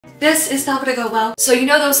This is not gonna go well. So you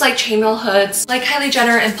know those like chainmail hoods, like Kylie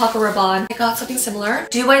Jenner and Papa Rabanne? I got something similar.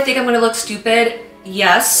 Do I think I'm gonna look stupid?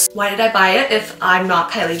 Yes. Why did I buy it if I'm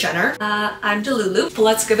not Kylie Jenner? I'm Delulu.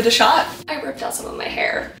 Let's give it a shot. I ripped out some of my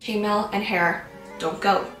hair. Chainmail and hair don't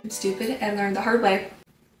go. I'm stupid and learned the hard way.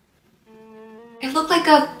 It looked like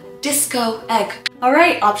a disco egg. All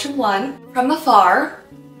right, option one. From afar,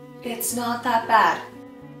 it's not that bad.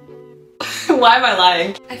 Why am I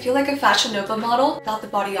lying? I feel like a Fashion Nova model without the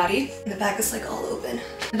body yaddy. And the bag is like all open.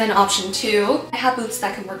 And then option two, I have boots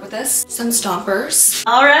that can work with this. Some stompers.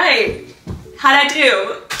 All right, how'd I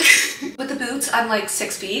do? With the boots, I'm like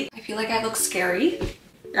 6 feet. I feel like I look scary.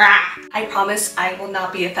 I promise I will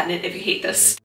not be offended if you hate this.